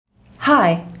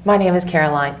Hi, my name is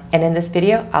Caroline, and in this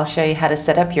video I'll show you how to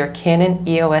set up your Canon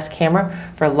EOS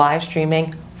camera for live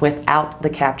streaming without the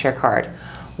capture card.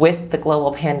 With the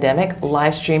global pandemic,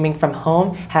 live streaming from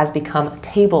home has become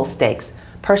table stakes.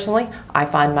 Personally, I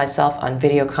find myself on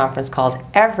video conference calls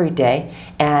every day,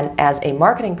 and as a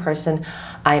marketing person,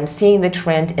 I am seeing the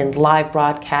trend in live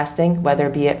broadcasting, whether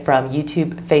it be it from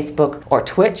YouTube, Facebook, or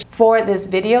Twitch. For this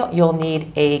video, you'll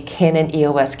need a Canon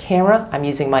EOS camera. I'm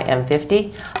using my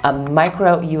M50, a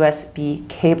micro USB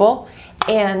cable,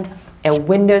 and a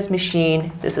Windows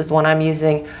machine. This is one I'm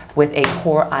using with a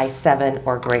Core i7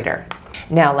 or greater.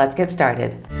 Now let's get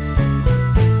started.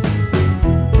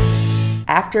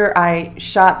 After I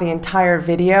shot the entire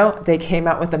video, they came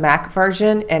out with the Mac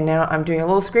version, and now I'm doing a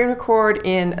little screen record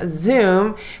in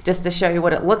Zoom just to show you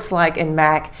what it looks like in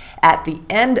Mac. At the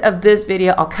end of this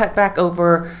video, I'll cut back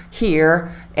over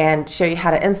here and show you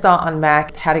how to install on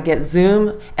Mac, how to get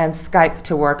Zoom and Skype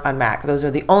to work on Mac. Those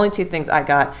are the only two things I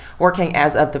got working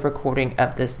as of the recording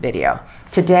of this video.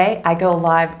 Today, I go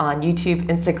live on YouTube,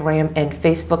 Instagram, and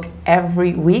Facebook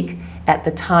every week. At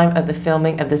the time of the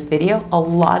filming of this video, a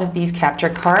lot of these capture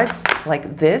cards,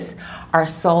 like this, are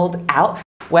sold out.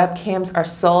 Webcams are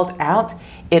sold out.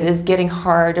 It is getting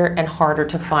harder and harder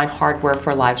to find hardware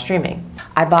for live streaming.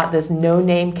 I bought this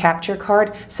no-name capture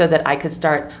card so that I could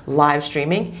start live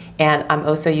streaming, and I'm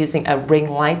also using a ring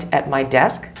light at my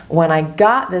desk. When I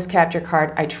got this capture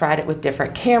card, I tried it with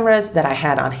different cameras that I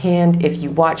had on hand. If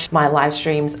you watch my live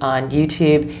streams on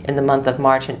YouTube in the month of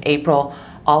March and April,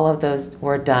 all of those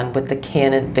were done with the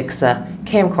Canon VIXA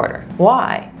camcorder.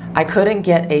 Why? I couldn't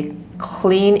get a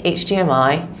clean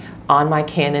HDMI on my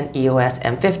Canon EOS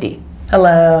M50.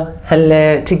 Hello.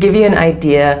 To give you an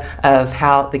idea of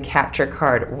how the capture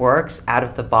card works out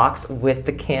of the box with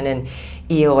the Canon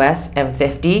EOS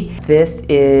M50, this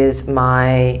is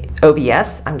my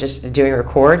OBS. I'm just doing a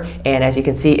record, and as you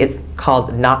can see, it's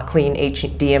called not clean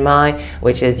HDMI,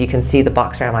 which is you can see the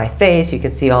box around my face, you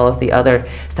can see all of the other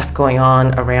stuff going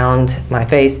on around my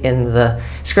face in the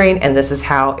screen, and this is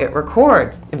how it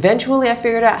records. Eventually, I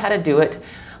figured out how to do it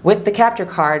with the capture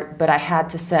card, but I had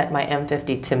to set my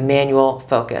M50 to manual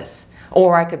focus,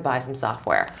 or I could buy some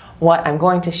software. What I'm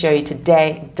going to show you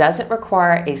today doesn't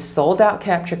require a sold-out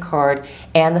capture card,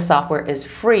 and the software is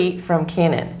free from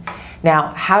Canon.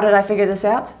 Now, how did I figure this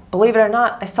out? Believe it or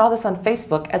not, I saw this on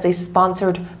Facebook as a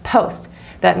sponsored post.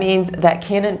 That means that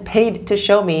Canon paid to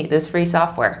show me this free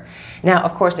software. Now,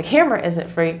 of course, the camera isn't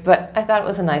free, but I thought it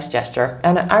was a nice gesture,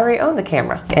 and I already own the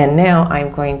camera. And now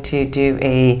I'm going to do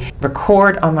a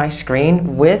record on my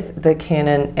screen with the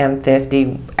Canon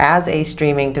M50 as a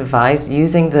streaming device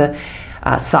using the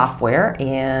software,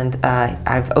 and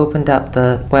I've opened up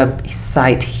the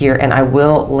website here, and I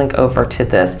will link over to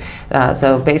this.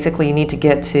 So basically you need to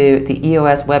get to the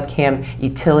EOS Webcam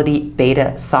Utility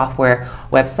Beta software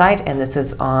website, and this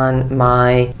is on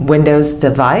my Windows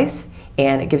device,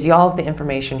 and it gives you all of the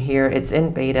information here. It's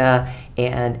in beta,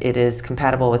 and it is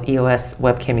compatible with EOS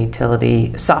Webcam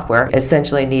Utility software.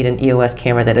 Essentially, you need an EOS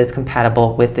camera that is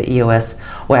compatible with the EOS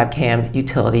Webcam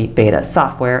Utility Beta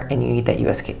software, and you need that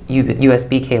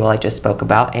USB cable I just spoke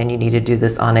about, and you need to do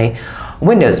this on a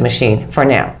Windows machine for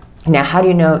now. Now, how do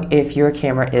you know if your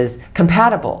camera is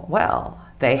compatible? Well,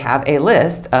 they have a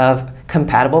list of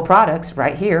compatible products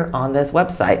right here on this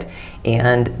website,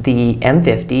 and the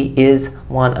M50 is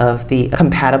one of the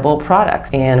compatible products.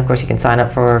 And of course, you can sign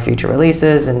up for future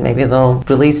releases, and maybe they'll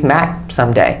release Mac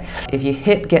someday. If you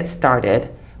hit Get Started,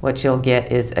 what you'll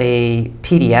get is a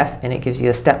PDF, and it gives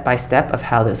you a step-by-step of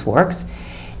how this works.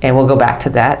 And we'll go back to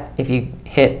that. If you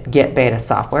hit Get Beta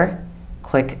Software,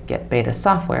 click Get Beta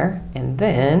Software, and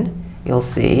then you'll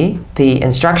see the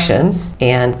instructions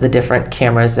and the different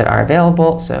cameras that are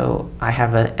available. So I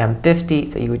have an M50,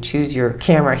 so you would choose your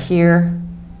camera here,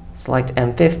 select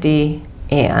M50,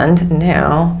 and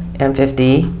now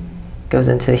M50 goes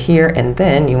into here, and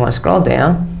then you want to scroll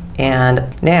down,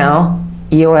 and now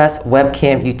EOS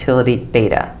Webcam Utility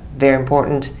Beta. Very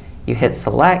important, you hit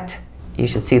select, you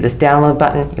should see this download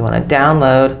button. You want to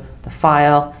download the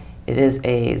file. It is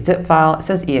a zip file, it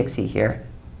says exe here.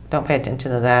 Don't pay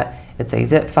attention to that. It's a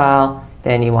zip file.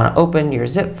 Then you want to open your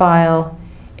zip file,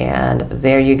 and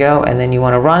there you go, and then you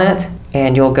want to run it,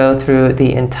 and you'll go through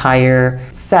the entire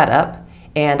setup.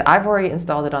 And I've already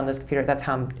installed it on this computer. That's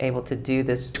how I'm able to do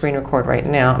this screen record right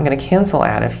now. I'm going to cancel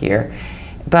out of here,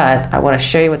 but I want to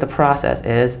show you what the process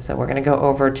is. So we're going to go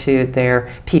over to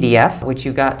their PDF, which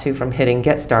you got to from hitting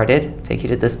Get Started. Take you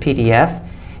to this PDF,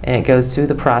 and it goes through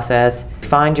the process.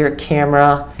 Find your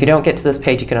camera. If you don't get to this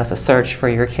page, you can also search for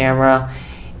your camera,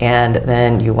 and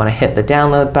then you want to hit the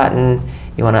download button.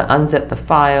 You want to unzip the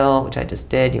file, which I just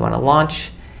did. You want to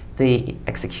launch the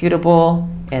executable,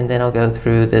 and then it'll go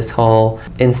through this whole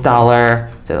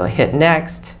installer. So it'll hit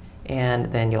next,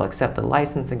 and then you'll accept the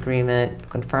license agreement,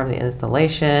 confirm the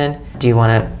installation. Do you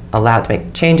want to allow it to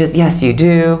make changes? Yes, you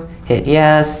do. Hit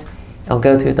yes. It'll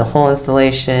go through the whole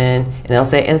installation, and it'll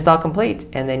say install complete,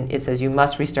 and then it says you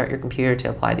must restart your computer to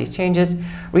apply these changes.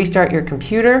 Restart your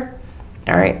computer.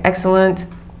 All right, excellent.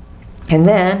 And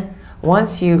then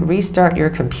once you restart your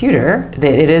computer,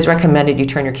 it is recommended you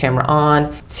turn your camera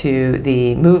on to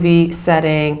the movie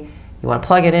setting. You want to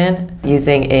plug it in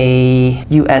using a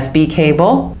USB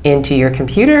cable into your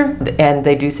computer, and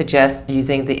they do suggest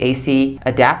using the AC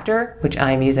adapter, which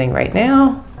I'm using right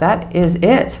now. That is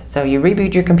it. So you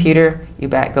reboot your computer, you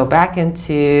go back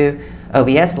into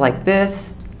OBS like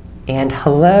this, and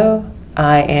hello,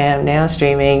 I am now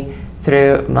streaming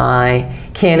through my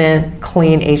Canon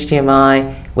clean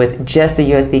HDMI with just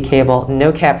the USB cable,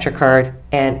 no capture card,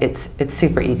 and it's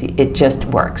super easy. It just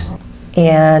works.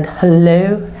 And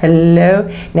hello.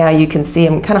 Now you can see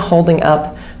I'm kind of holding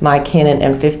up my Canon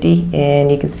M50, and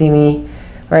you can see me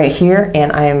right here,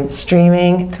 and I'm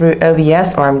streaming through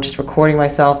OBS, or I'm just recording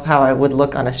myself how I would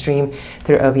look on a stream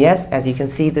through OBS. As you can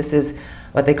see, this is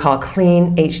what they call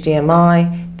clean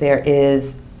HDMI. There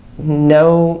is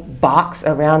no box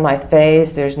around my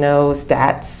face. There's no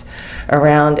stats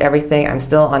around everything. I'm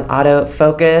still on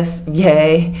autofocus.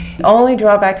 Yay. The only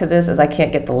drawback to this is I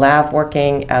can't get the lav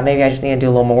working. Maybe I just need to do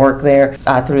a little more work there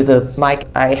through the mic.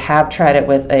 I have tried it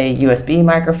with a USB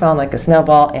microphone like a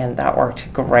Snowball, and that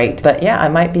worked great. But yeah, I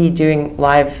might be doing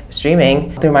live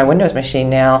streaming through my Windows machine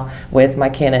now with my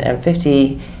Canon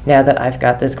M50 now that I've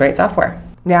got this great software.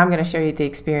 Now I'm going to show you the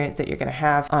experience that you're going to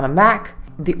have on a Mac.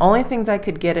 The only things I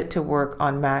could get it to work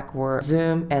on Mac were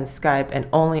Zoom and Skype, and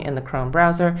only in the Chrome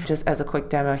browser. Just as a quick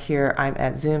demo here, I'm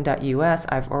at zoom.us.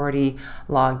 I've already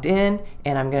logged in,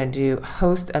 and I'm going to do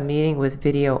host a meeting with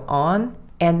video on.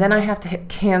 And then I have to hit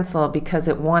cancel because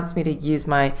it wants me to use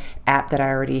my app that I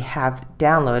already have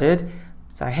downloaded.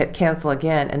 So I hit cancel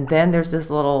again, and then there's this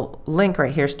little link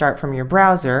right here, start from your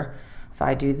browser. If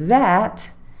I do that,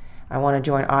 I want to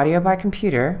join audio by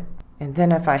computer, and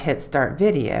then if I hit start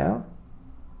video,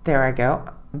 there I go.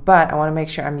 But I want to make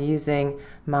sure I'm using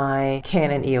my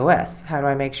Canon EOS. How do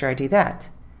I make sure I do that?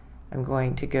 I'm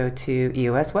going to go to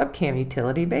EOS Webcam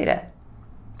Utility Beta.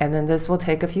 And then this will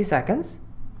take a few seconds.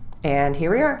 And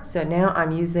here we are. So now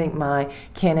I'm using my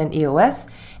Canon EOS.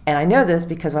 And I know this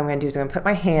because what I'm going to do is I'm going to put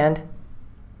my hand,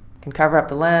 can cover up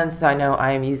the lens, so I know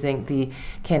I am using the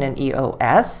Canon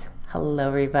EOS. Hello,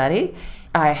 everybody.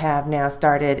 I have now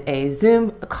started a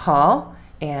Zoom call,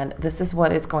 and this is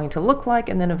what it's going to look like.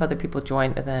 And then if other people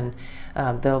join, then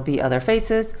there'll be other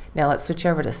faces. Now let's switch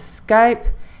over to Skype.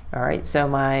 All right, so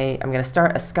I'm going to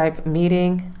start a Skype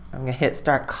meeting. I'm going to hit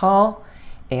start call,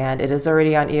 and it is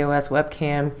already on EOS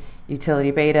Webcam Utility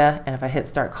Beta. And if I hit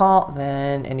start call,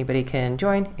 then anybody can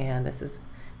join. And this is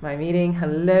my meeting.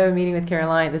 Hello, meeting with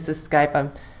Caroline. This is Skype.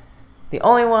 I'm the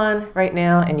only one right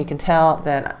now, and you can tell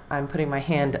that I'm putting my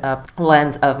hand up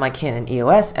lens of my Canon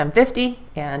EOS M50,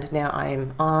 and now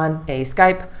I'm on a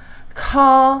Skype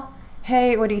call.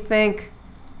 Hey, what do you think?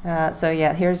 So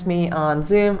yeah, here's me on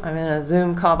Zoom. I'm in a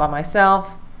Zoom call by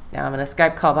myself. Now I'm in a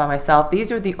Skype call by myself.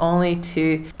 These are the only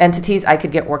two entities I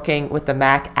could get working with the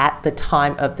Mac at the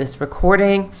time of this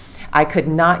recording. I could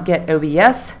not get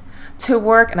OBS to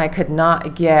work, and I could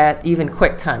not get even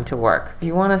QuickTime to work. If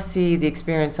you want to see the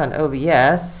experience on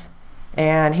OBS,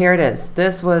 and here it is.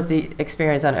 This was the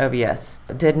experience on OBS.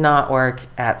 It did not work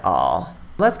at all.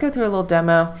 Let's go through a little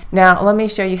demo. Now let me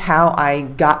show you how I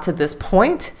got to this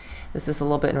point. This is a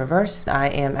little bit in reverse. I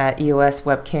am at EOS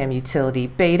Webcam Utility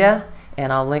Beta,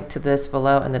 and I'll link to this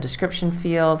below in the description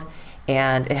field.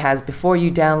 And it has before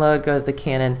you download, go to the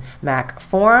Canon Mac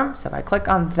forum. So if I click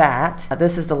on that,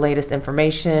 this is the latest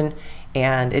information,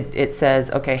 and it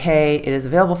says, okay, hey, it is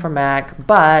available for Mac,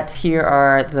 but here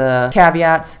are the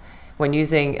caveats. When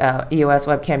using EOS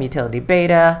Webcam Utility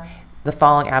Beta, the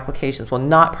following applications will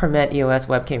not permit EOS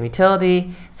Webcam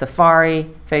Utility: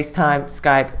 Safari, FaceTime,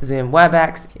 Skype, Zoom,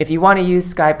 WebEx. If you want to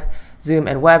use Skype, Zoom,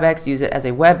 and WebEx, use it as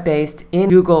a web-based in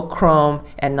Google Chrome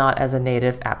and not as a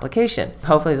native application.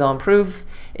 Hopefully they'll improve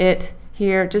it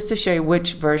here. Just to show you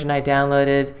which version I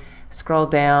downloaded, scroll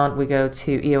down, we go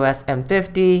to EOS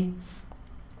M50.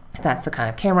 That's the kind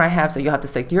of camera I have, so you'll have to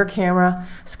select your camera,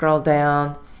 scroll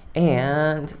down,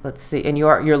 and let's see, and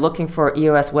you're looking for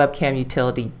EOS Webcam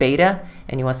Utility Beta,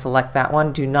 and you want to select that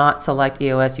one. Do not select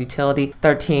EOS Utility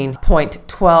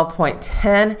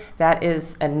 13.12.10. That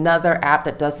is another app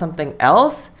that does something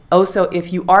else. Also,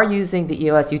 if you are using the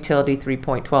EOS Utility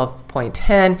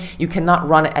 3.12.10, you cannot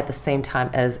run it at the same time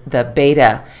as the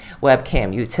Beta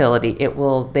Webcam Utility.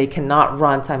 They cannot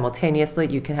run simultaneously.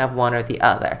 You can have one or the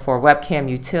other. For Webcam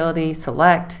Utility,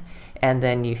 select, and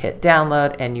then you hit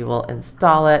download and you will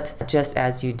install it just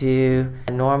as you do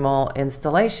a normal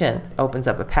installation. It opens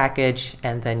up a package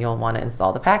and then you'll want to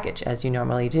install the package as you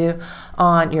normally do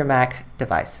on your Mac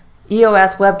device.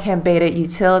 EOS Webcam Beta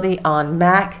Utility on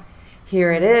Mac.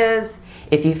 Here it is.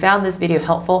 If you found this video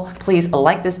helpful, please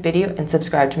like this video and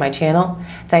subscribe to my channel.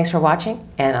 Thanks for watching,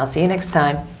 and I'll see you next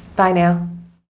time. Bye now.